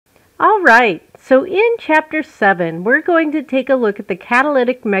Alright, so in Chapter 7, we're going to take a look at the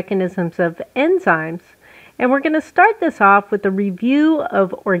catalytic mechanisms of enzymes, and we're going to start this off with a review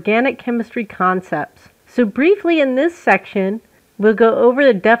of organic chemistry concepts. So briefly in this section, we'll go over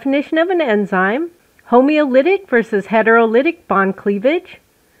the definition of an enzyme, homolytic versus heterolytic bond cleavage,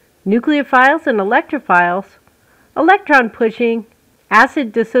 nucleophiles and electrophiles, electron pushing,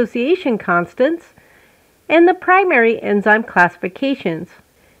 acid dissociation constants, and the primary enzyme classifications.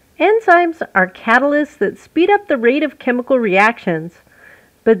 Enzymes are catalysts that speed up the rate of chemical reactions,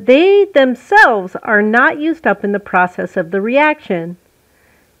 but they themselves are not used up in the process of the reaction.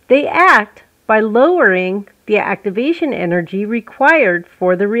 They act by lowering the activation energy required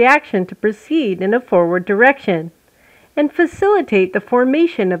for the reaction to proceed in a forward direction and facilitate the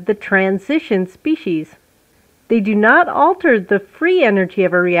formation of the transition species. They do not alter the free energy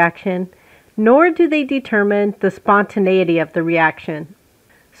of a reaction, nor do they determine the spontaneity of the reaction.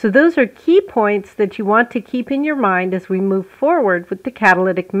 So those are key points that you want to keep in your mind as we move forward with the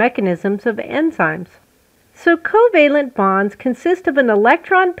catalytic mechanisms of enzymes. So covalent bonds consist of an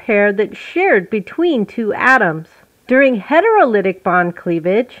electron pair that's shared between two atoms. During heterolytic bond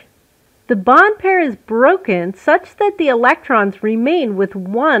cleavage, the bond pair is broken such that the electrons remain with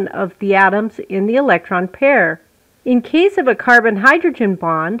one of the atoms in the electron pair. In case of a carbon-hydrogen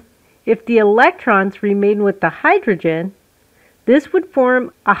bond, if the electrons remain with the hydrogen, this would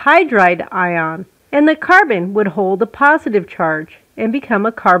form a hydride ion, and the carbon would hold a positive charge and become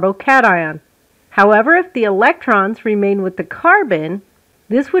a carbocation. However, if the electrons remain with the carbon,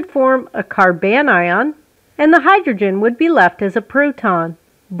 this would form a carbanion, and the hydrogen would be left as a proton.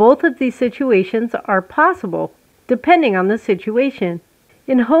 Both of these situations are possible, depending on the situation.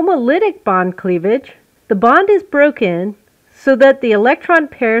 In homolytic bond cleavage, the bond is broken so that the electron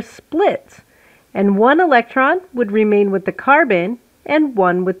pair splits, and one electron would remain with the carbon and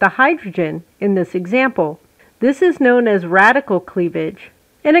one with the hydrogen in this example. This is known as radical cleavage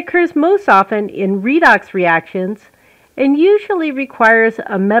and occurs most often in redox reactions and usually requires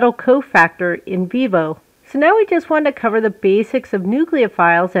a metal cofactor in vivo. So now we just want to cover the basics of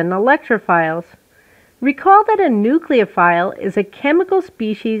nucleophiles and electrophiles. Recall that a nucleophile is a chemical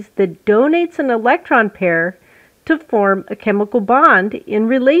species that donates an electron pair to form a chemical bond in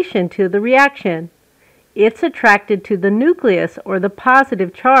relation to the reaction. It's attracted to the nucleus or the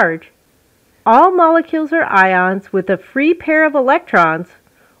positive charge. All molecules are ions with a free pair of electrons,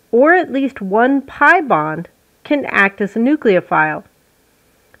 or at least one pi bond, can act as a nucleophile.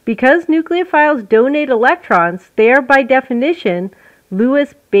 Because nucleophiles donate electrons, they are by definition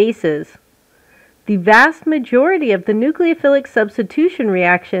Lewis bases. The vast majority of the nucleophilic substitution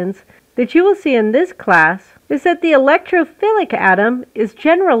reactions that you will see in this class is that the electrophilic atom is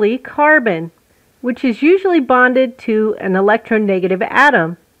generally carbon, which is usually bonded to an electronegative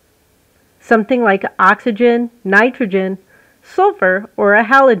atom, something like oxygen, nitrogen, sulfur, or a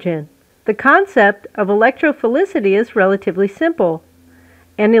halogen. The concept of electrophilicity is relatively simple.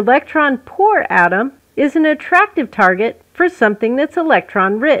 An electron-poor atom is an attractive target for something that's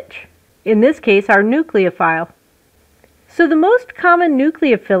electron-rich, in this case our nucleophile. So the most common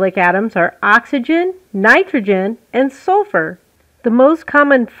nucleophilic atoms are oxygen, nitrogen, and sulfur. The most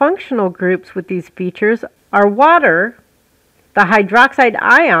common functional groups with these features are water, the hydroxide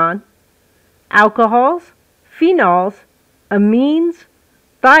ion, alcohols, phenols, amines,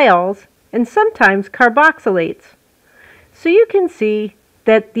 thiols, and sometimes carboxylates. So you can see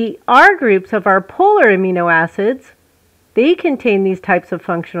that the R groups of our polar amino acids, they contain these types of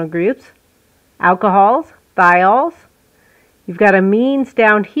functional groups: alcohols, thiols. You've got amines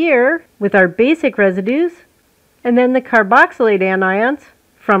down here with our basic residues, and then the carboxylate anions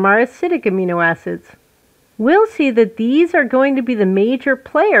from our acidic amino acids. We'll see that these are going to be the major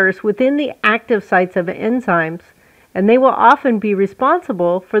players within the active sites of enzymes, and they will often be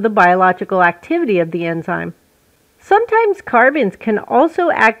responsible for the biological activity of the enzyme. Sometimes carbons can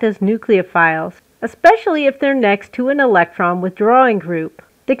also act as nucleophiles, especially if they're next to an electron withdrawing group.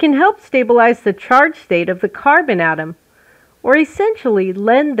 They can help stabilize the charge state of the carbon atom, or essentially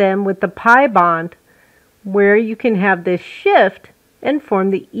lend them with the pi bond, where you can have this shift and form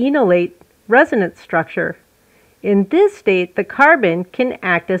the enolate resonance structure. In this state, the carbon can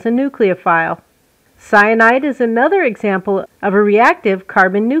act as a nucleophile. Cyanide is another example of a reactive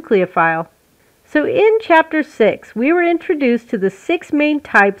carbon nucleophile. So in Chapter 6, we were introduced to the 6 main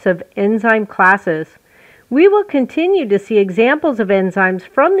types of enzyme classes. We will continue to see examples of enzymes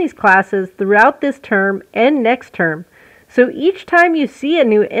from these classes throughout this term and next term. So each time you see a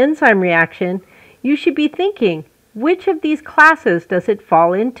new enzyme reaction, you should be thinking, which of these classes does it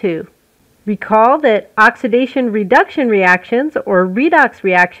fall into? Recall that oxidation-reduction reactions, or redox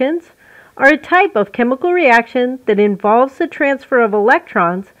reactions, are a type of chemical reaction that involves the transfer of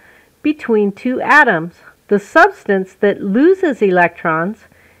electrons between two atoms. The substance that loses electrons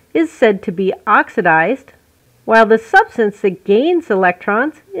is said to be oxidized, while the substance that gains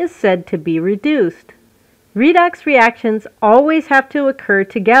electrons is said to be reduced. Redox reactions always have to occur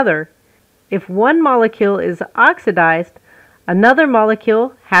together. If one molecule is oxidized, another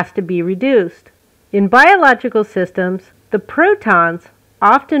molecule has to be reduced. In biological systems, the protons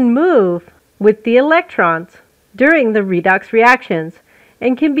often move with the electrons during the redox reactions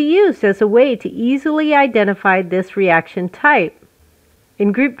and can be used as a way to easily identify this reaction type.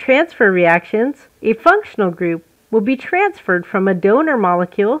 In group transfer reactions, a functional group will be transferred from a donor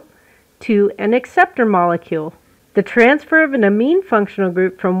molecule to an acceptor molecule. The transfer of an amine functional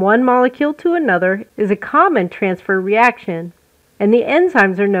group from one molecule to another is a common transfer reaction, and the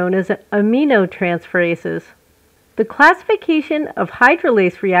enzymes are known as aminotransferases. The classification of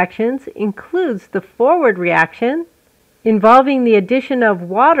hydrolase reactions includes the forward reaction, involving the addition of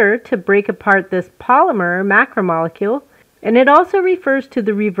water to break apart this polymer or macromolecule, and it also refers to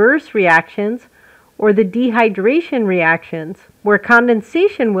the reverse reactions or the dehydration reactions, where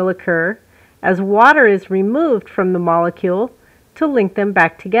condensation will occur as water is removed from the molecule to link them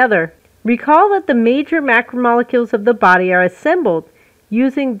back together. Recall that the major macromolecules of the body are assembled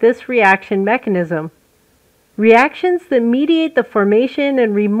using this reaction mechanism. Reactions that mediate the formation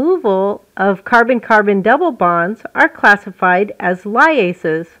and removal of carbon-carbon double bonds are classified as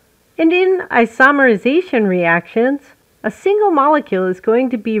lyases. And in isomerization reactions, a single molecule is going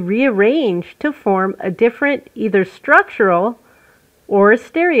to be rearranged to form a different either structural or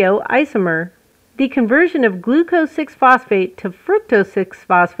stereoisomer. The conversion of glucose 6-phosphate to fructose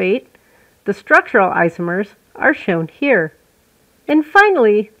 6-phosphate, the structural isomers, are shown here. And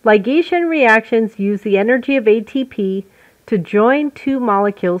finally, ligation reactions use the energy of ATP to join two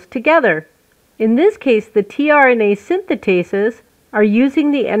molecules together. In this case, the tRNA synthetases are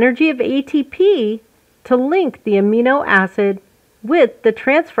using the energy of ATP to link the amino acid with the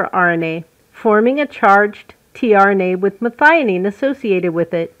transfer RNA, forming a charged tRNA with methionine associated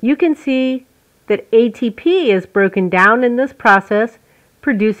with it. You can see that ATP is broken down in this process,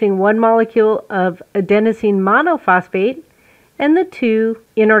 producing one molecule of adenosine monophosphate and the two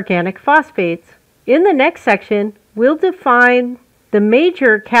inorganic phosphates. In the next section, we'll define the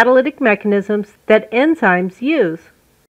major catalytic mechanisms that enzymes use.